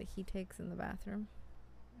time that he takes in the bathroom.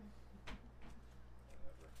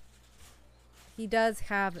 He does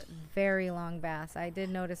have very long baths. I did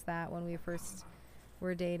notice that when we first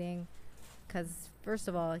were dating, because first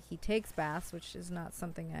of all, he takes baths, which is not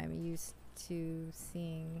something I'm used to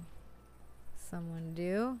seeing someone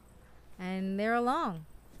do, and they're long.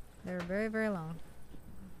 They're very, very long.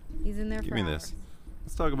 He's in there for hours. Give me this.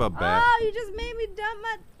 Let's talk about baths. Oh, you just made me dump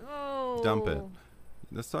my... Oh. Dump it.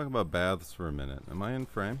 Let's talk about baths for a minute. Am I in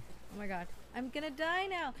frame? Oh my god. I'm gonna die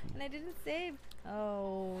now, and I didn't save.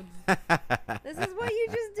 Oh. This is why you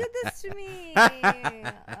just did this to me.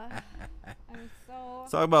 I'm so...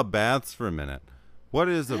 Let's talk about baths for a minute. What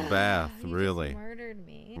is a bath, You really? just murdered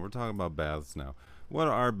me. We're talking about baths now. What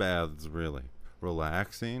are baths, really?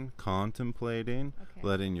 Relaxing, contemplating, Okay.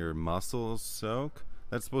 letting your muscles soak?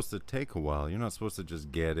 That's supposed to take a while. You're not supposed to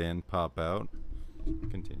just get in, pop out.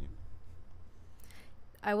 Continue.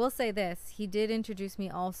 I will say this. He did introduce me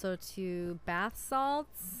also to bath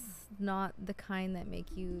salts, not the kind that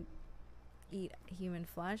make you eat human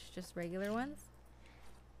flesh, just regular ones.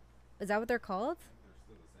 Is that what they're called?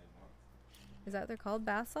 Is that what they're called?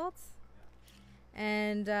 Bath salts?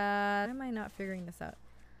 And why am I not figuring this out?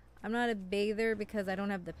 I'm not a bather because I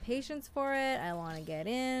don't have the patience for it. I want to get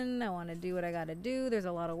in. I want to do what I got to do. There's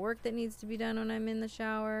a lot of work that needs to be done when I'm in the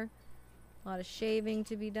shower. A lot of shaving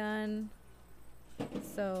to be done.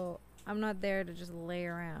 So I'm not there to just lay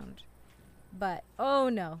around. But, oh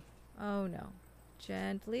no. Oh no.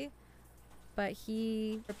 Gently. But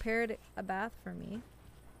he prepared a bath for me.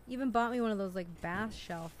 Even bought me one of those like bath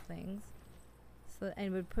shelf things. So I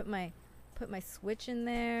would put my switch in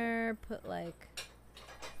there, put like,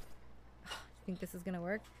 I think this is gonna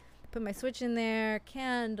work. Put my switch in there,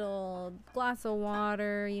 candle, glass of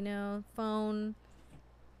water, you know, phone.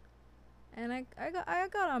 And I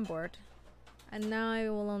got on board. And now I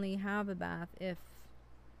will only have a bath if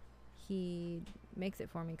he makes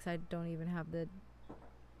it for me, because I don't even have the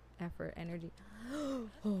effort, energy.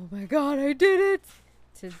 Oh my god, I did it!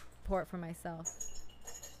 To pour it for myself.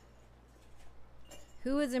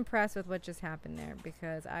 Who was impressed with what just happened there?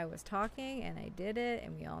 Because I was talking and I did it,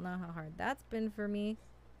 and we all know how hard that's been for me.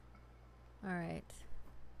 Alright.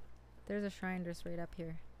 There's a shrine just right up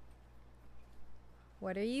here.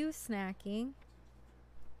 What are you snacking?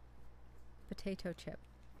 Potato chip.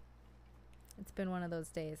 It's been one of those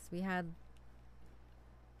days. We had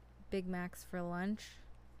Big Macs for lunch,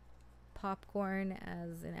 popcorn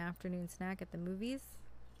as an afternoon snack at the movies.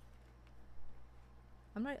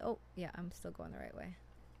 I'm not, oh yeah, I'm still going the right way.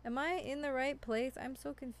 Am I in the right place? I'm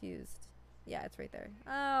so confused. Yeah, it's right there.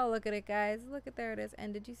 Oh, look at it, guys. Look at, there it is.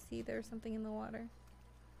 And did you see there's something in the water?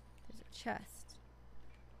 There's a chest.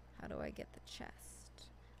 How do I get the chest?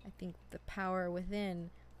 I think the power within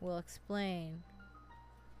will explain.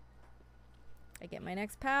 I get my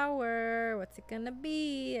next power. What's it gonna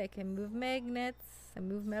be? I can move magnets. I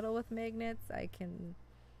move metal with magnets. I can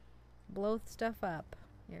blow stuff up.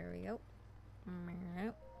 Here we go.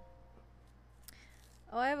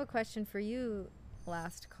 Oh, I have a question for you,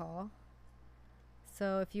 LastCall.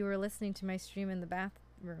 So if you were listening to my stream in the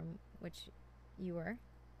bathroom, which you were.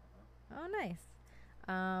 Oh, nice.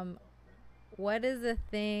 What is the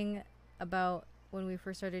thing about when we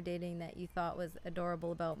first started dating that you thought was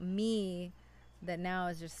adorable about me that now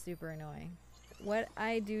is just super annoying? What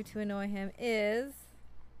I do to annoy him is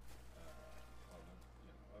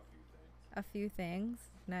a few things.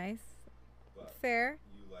 Nice. But Fair.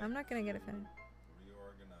 you like I'm not gonna get offended.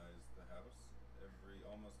 reorganize the house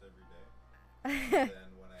almost every day. And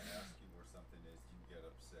then when I ask you where something is, you get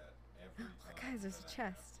upset every time. Guys, there's a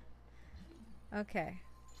chest. Okay.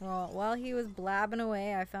 Well, while he was blabbing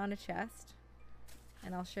away, I found a chest.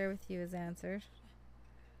 And I'll share with you his answers.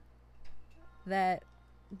 That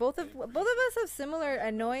both of us have similar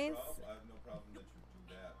annoyance. I have no problem that you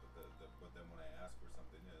do that, but then when I ask where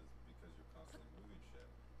something is, because you're constantly moving shit,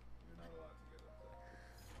 you're not allowed to get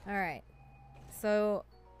upset. Alright. So,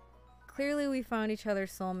 clearly we found each other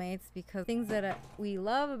soulmates, because things that we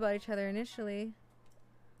love about each other initially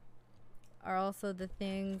are also the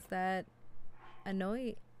things that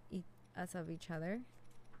annoy us of each other.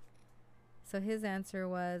 So his answer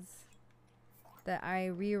was that I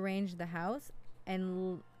rearranged the house,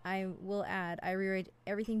 and I will add, I rearranged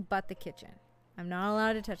everything but the kitchen. I'm not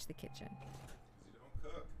allowed to touch the kitchen. You don't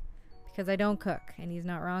cook. Because I don't cook, and he's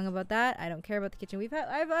not wrong about that. I don't care about the kitchen.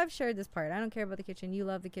 I've shared this part. I don't care about the kitchen. You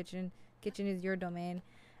love the kitchen. Kitchen is your domain.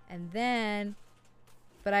 And then,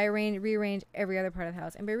 but I rearrange every other part of the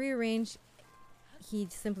house. And by rearrange, he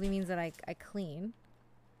simply means that I clean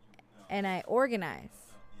and I organize.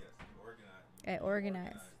 Yes, you organize. I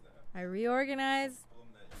organize. That. I reorganize. Problem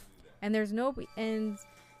that you do that. And there's no, and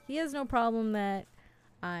he has no problem that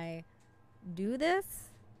I do this.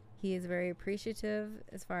 He is very appreciative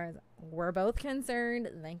as far as we're both concerned.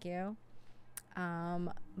 Thank you.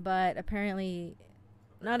 But apparently,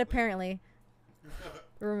 not apparently,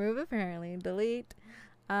 remove apparently, delete.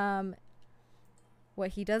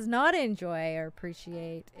 What he does not enjoy or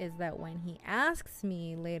appreciate is that when he asks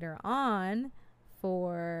me later on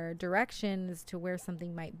for directions to where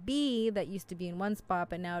something might be that used to be in one spot,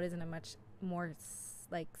 but now it is in a much more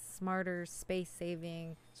like smarter,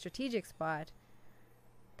 space-saving, strategic spot,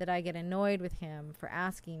 that I get annoyed with him for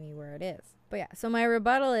asking me where it is. But yeah, so my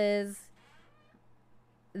rebuttal is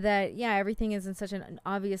that, yeah, everything is in such an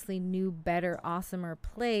obviously new, better, awesomer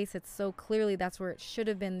place. It's so clearly that's where it should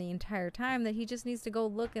have been the entire time, that he just needs to go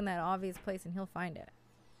look in that obvious place and he'll find it.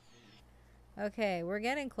 Okay, we're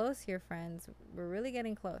getting close here, friends. We're really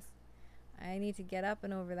getting close. I need to get up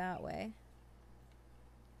and over that way.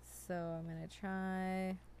 So I'm going to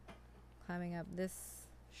try climbing up this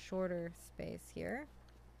shorter space here.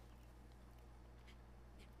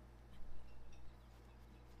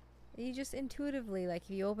 You just intuitively, like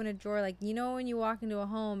if you open a drawer, like, you know, when you walk into a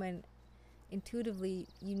home and intuitively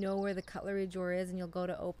you know where the cutlery drawer is and you'll go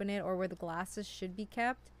to open it, or where the glasses should be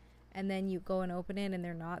kept, and then you go and open it and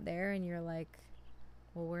they're not there and you're like,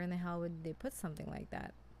 well, where in the hell would they put something like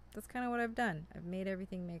that? That's kind of what I've done. I've made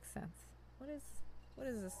everything make sense. What is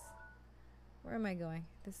this? Where am I going?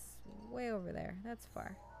 This way over there. That's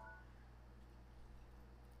far.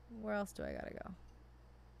 Where else do I gotta go?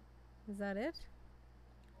 Is that it?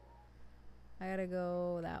 I gotta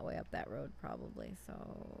go that way up that road probably. So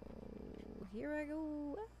here I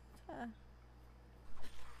go. Ah.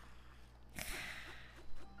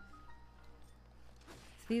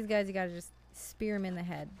 So these guys, you gotta just spear them in the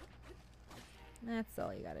head. That's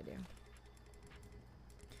all you gotta do.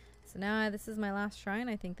 So now this is my last shrine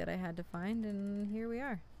I think that I had to find, and here we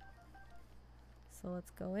are. So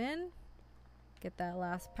let's go in, get that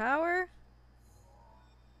last power.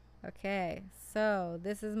 Okay, so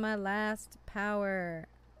this is my last power.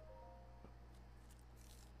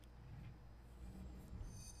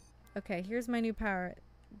 Okay, here's my new power.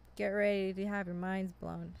 Get ready to have your minds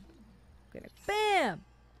blown. Gonna bam!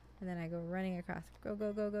 And then I go running across. Go,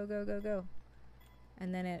 go, go, go, go, go, go.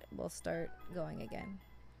 And then it will start going again.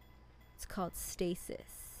 It's called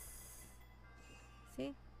stasis.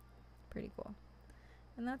 See? Pretty cool.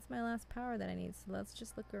 And that's my last power that I need. So let's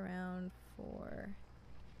just look around for...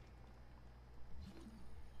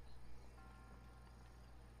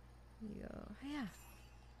 Yeah.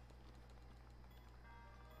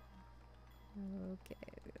 Okay.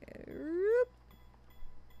 Roop.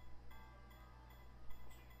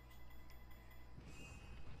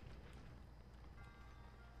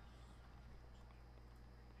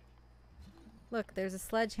 Look, there's a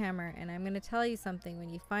sledgehammer, and I'm going to tell you something. When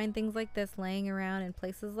you find things like this laying around in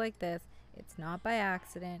places like this, it's not by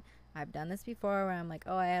accident. I've done this before where I'm like,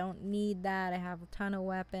 oh, I don't need that. I have a ton of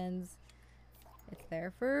weapons. It's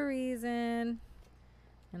there for a reason,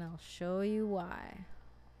 and I'll show you why.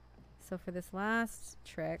 So for this last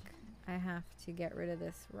trick, I have to get rid of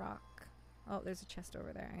this rock. Oh, there's a chest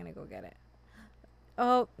over there. I'm going to go get it.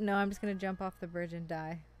 Oh, no, I'm just going to jump off the bridge and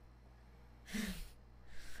die.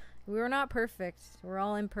 We're not perfect. We're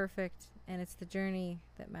all imperfect, and it's the journey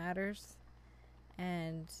that matters.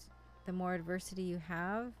 And the more adversity you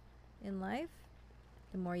have in life,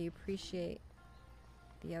 the more you appreciate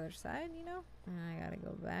the other side, you know? And I gotta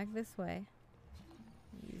go back this way.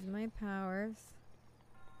 Use my powers.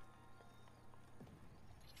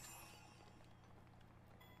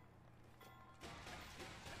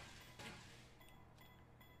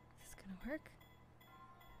 Is this gonna work?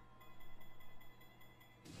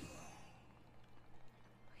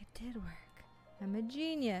 It did work. I'm a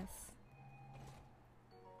genius.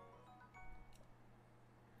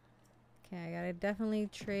 Okay, I gotta definitely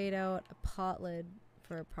trade out a pot lid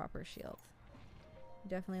for a proper shield.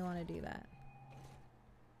 Definitely want to do that.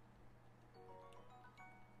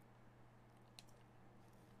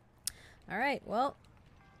 Alright, well,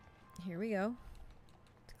 here we go.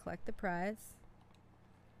 To collect the prize.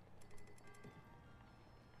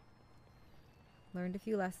 Learned a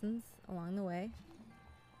few lessons along the way.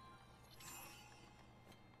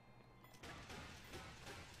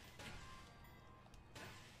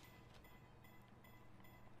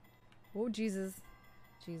 Oh, Jesus.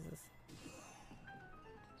 Jesus.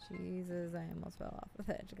 Jesus, I almost fell off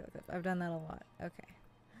the edge of the cliff. I've done that a lot. Okay.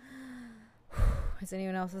 Is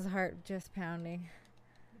anyone else's heart just pounding?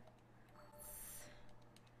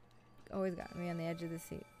 Always got me on the edge of the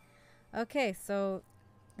seat. Okay, so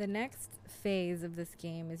the next phase of this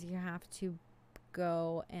game is you have to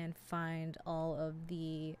go and find all of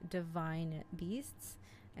the divine beasts.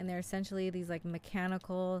 And they're essentially these like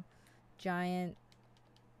mechanical giant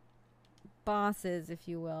bosses, if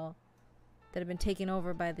you will, that have been taken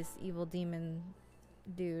over by this evil demon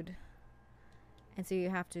dude. And so you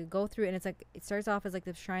have to go through it, and it's like, it starts off as like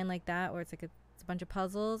the shrine like that, where it's like it's a bunch of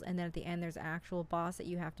puzzles, and then at the end there's an actual boss that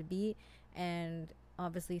you have to beat. And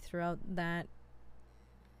obviously throughout that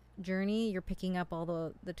journey you're picking up all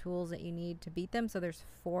the tools that you need to beat them. So there's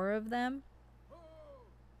 4 of them.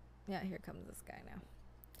 Yeah, here comes this guy now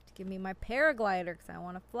to give me my paraglider because I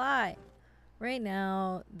want to fly. Right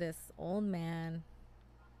now this old man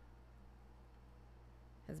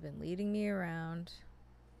has been leading me around,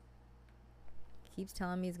 keeps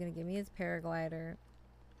telling me he's going to give me his paraglider,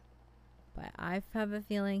 but I have a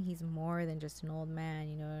feeling he's more than just an old man,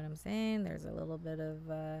 you know what I'm saying? There's a little bit of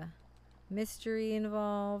mystery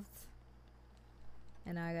involved,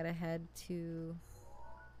 and now I gotta head to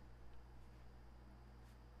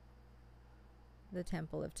the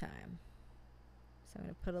Temple of Time. So I'm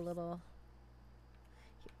gonna put a little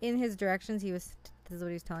in his directions. This is what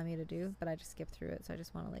he was telling me to do, but I just skipped through it, so I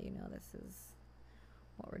just want to let you know this is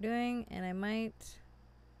what we're doing. And I might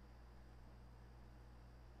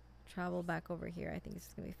travel back over here. I think it's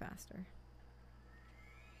just gonna be faster.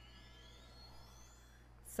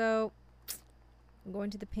 So I'm going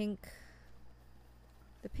to the pink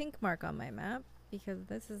mark on my map, because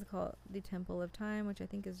this is called the Temple of Time, which I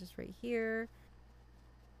think is just right here.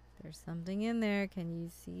 There's something in there. Can you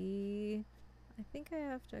see? I think I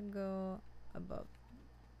have to go above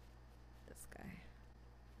this guy.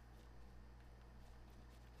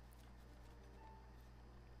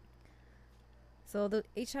 So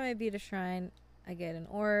each time I beat a shrine, I get an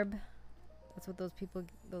orb. That's what those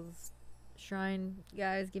shrine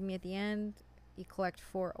guys give me at the end. You collect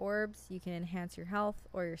 4 orbs. You can enhance your health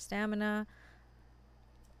or your stamina,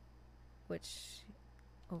 which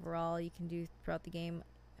overall you can do throughout the game.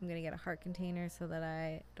 I'm going to get a heart container so that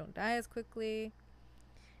I don't die as quickly.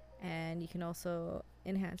 And you can also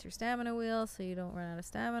enhance your stamina wheel so you don't run out of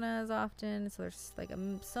stamina as often. So there's like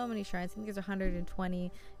so many shrines. I think there's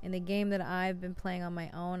 120. In the game that I've been playing on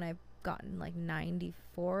my own, I've gotten like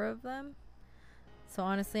 94 of them. So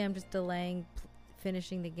honestly, I'm just delaying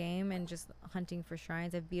finishing the game and just hunting for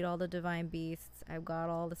shrines. I've beat all the divine beasts. I've got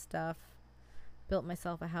all the stuff. Built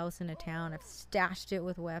myself a house in a town. I've stashed it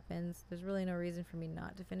with weapons. There's really no reason for me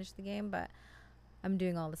not to finish the game, but I'm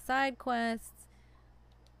doing all the side quests.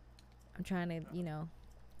 I'm trying to, you know,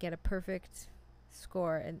 get a perfect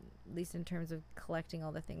score, at least in terms of collecting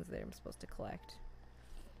all the things that I'm supposed to collect.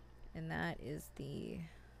 And that is the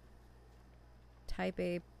type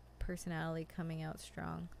A personality coming out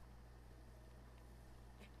strong.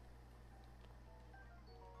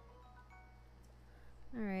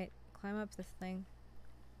 Alright, climb up this thing.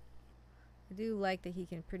 I do like that he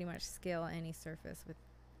can pretty much scale any surface with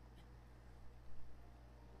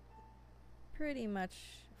pretty much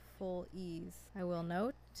full ease. I will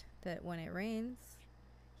note that when it rains,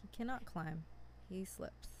 he cannot climb. He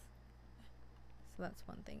slips. So that's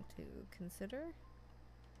one thing to consider.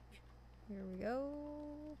 Here we go.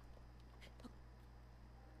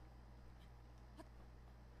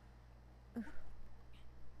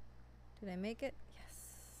 Did I make it? Yes.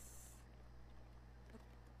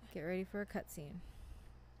 Get ready for a cutscene.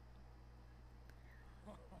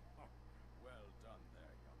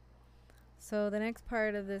 So the next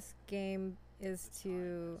part of this game is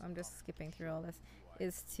to, I'm just skipping through all this,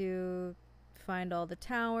 is to find all the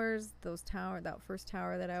towers. That first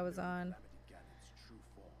tower that I was on.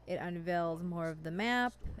 It unveils more of the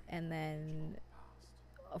map, and then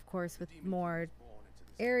of course with more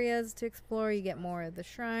areas to explore, you get more of the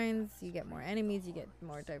shrines, you get more enemies, you get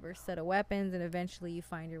more diverse set of weapons, and eventually you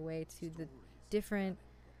find your way to the different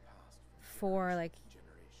 4 like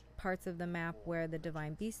parts of the map where the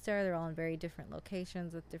divine beasts are. They're all in very different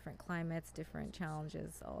locations with different climates, different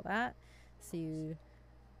challenges, all that. So you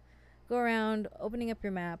go around opening up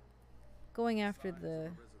your map, going after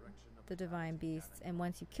the divine beasts, and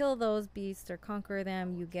once you kill those beasts or conquer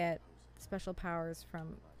them, you get special powers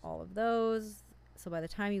from all of those. So by the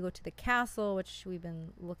time you go to the castle, which we've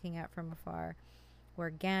been looking at from afar,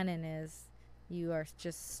 where Ganon is, you are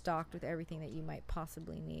just stocked with everything that you might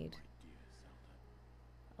possibly need.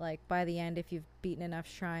 Like by the end, if you've beaten enough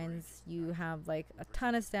shrines, you have like a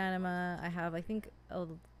ton of stamina. I have, I think,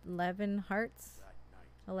 11 hearts,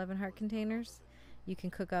 11 heart containers. You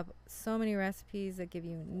can cook up so many recipes that give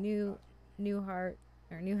you new heart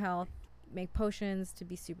or new health. Make potions to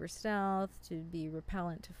be super stealth, to be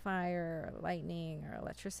repellent to fire or lightning or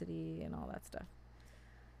electricity and all that stuff.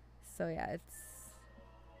 So yeah,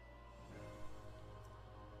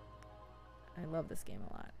 I love this game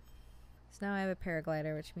a lot. So now I have a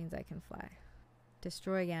paraglider, which means I can fly.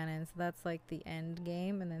 Destroy Ganon, so that's like the end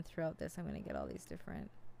game, and then throughout this I'm going to get all these different.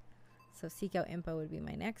 So seek out Impa would be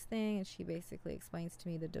my next thing, and she basically explains to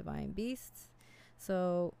me the divine beasts.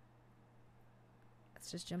 So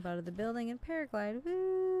let's just jump out of the building and paraglide.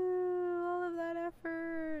 Woo! All of that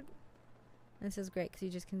effort. And this is great because you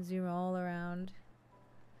just can zoom all around.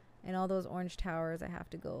 And all those orange towers I have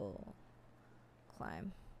to go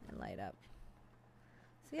climb and light up.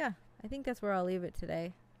 So yeah, I think that's where I'll leave it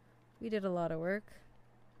today. We did a lot of work.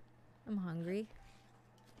 I'm hungry.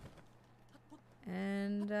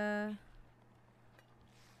 And,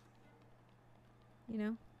 you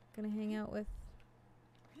know, gonna hang out with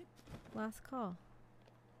LastCall.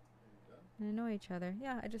 And annoy each other.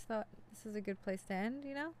 Yeah, I just thought this is a good place to end,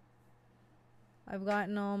 you know? I've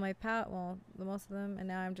gotten all my well, the most of them, and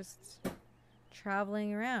now I'm just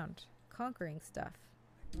traveling around, conquering stuff.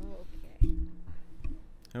 Okay.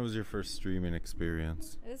 How was your first streaming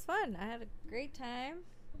experience? It was fun. I had a great time.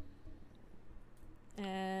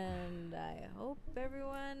 And I hope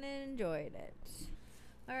everyone enjoyed it.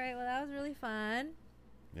 Alright, well that was really fun.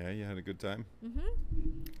 Yeah, you had a good time? Mm-hmm.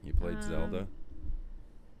 You played Zelda?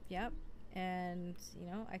 Yep. And, you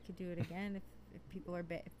know, I could do it again if people are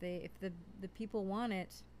if the people want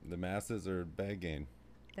it. The masses are begging.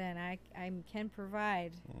 Then I can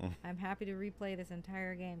provide. I'm happy to replay this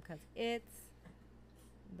entire game because it's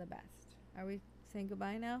the best. Are we saying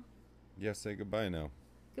goodbye now? Yes, say goodbye now.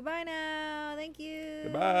 Goodbye now. Thank you.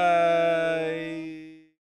 Goodbye.